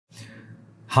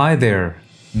Hi there,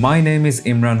 my name is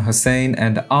Imran Hossain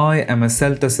and I am a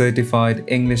CELTA certified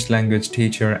English language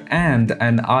teacher and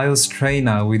an IELTS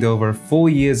trainer with over 4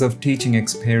 years of teaching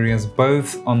experience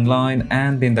both online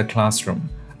and in the classroom.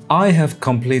 I have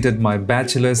completed my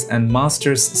bachelor's and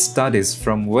master's studies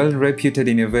from well-reputed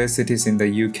universities in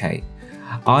the UK.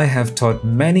 I have taught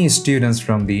many students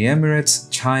from the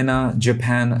Emirates, China,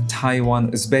 Japan,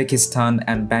 Taiwan, Uzbekistan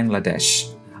and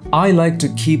Bangladesh. I like to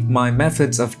keep my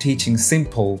methods of teaching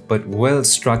simple but well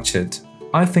structured.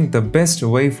 I think the best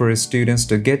way for students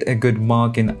to get a good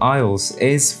mark in IELTS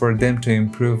is for them to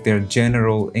improve their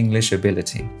general English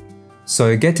ability.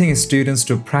 So getting students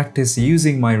to practice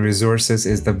using my resources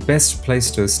is the best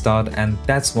place to start, and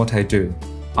that's what I do.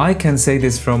 I can say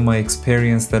this from my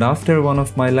experience that after one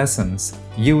of my lessons,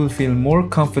 you will feel more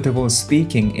comfortable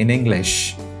speaking in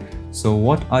English. So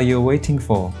what are you waiting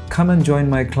for? Come and join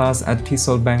my class at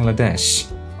Tesol,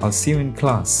 Bangladesh. I'll see you in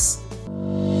class.